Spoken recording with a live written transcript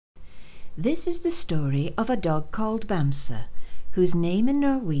This is the story of a dog called Bamse, whose name in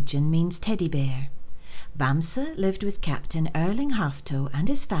Norwegian means teddy bear. Bamse lived with Captain Erling Hafto and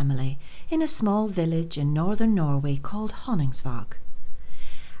his family in a small village in northern Norway called Honningsvag.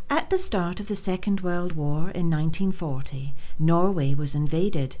 At the start of the Second World War in 1940, Norway was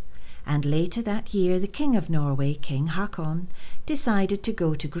invaded, and later that year the King of Norway, King Haakon, decided to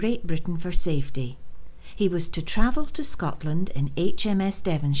go to Great Britain for safety. He was to travel to Scotland in HMS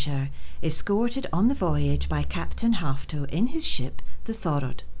Devonshire, escorted on the voyage by Captain Hafto in his ship, the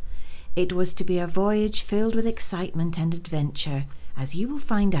Thorod. It was to be a voyage filled with excitement and adventure, as you will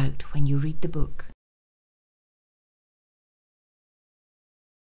find out when you read the book.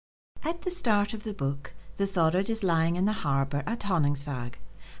 At the start of the book, the Thorod is lying in the harbour at Honningsvag,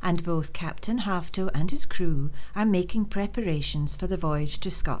 and both Captain Hafto and his crew are making preparations for the voyage to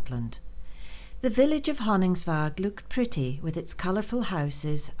Scotland. The village of Honningsvag looked pretty with its colourful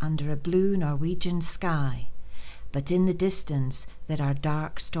houses under a blue Norwegian sky, but in the distance there are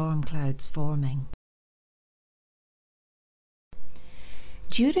dark storm clouds forming.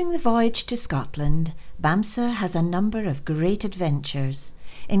 During the voyage to Scotland, Bamse has a number of great adventures,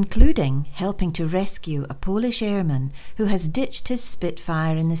 including helping to rescue a Polish airman who has ditched his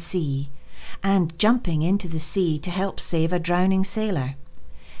Spitfire in the sea, and jumping into the sea to help save a drowning sailor.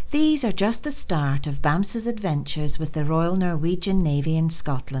 These are just the start of Bamse's adventures with the Royal Norwegian Navy in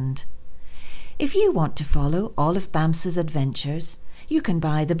Scotland. If you want to follow all of Bamse's adventures, you can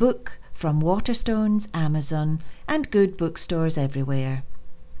buy the book from Waterstones, Amazon, and good bookstores everywhere.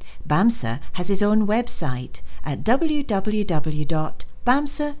 Bamse has his own website at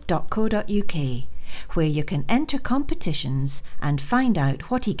www.bamse.co.uk, where you can enter competitions and find out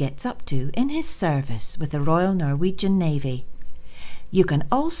what he gets up to in his service with the Royal Norwegian Navy. You can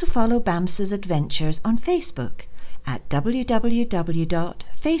also follow Bamse's adventures on Facebook at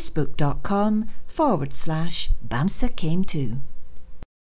www.facebook.com/BamseCame2.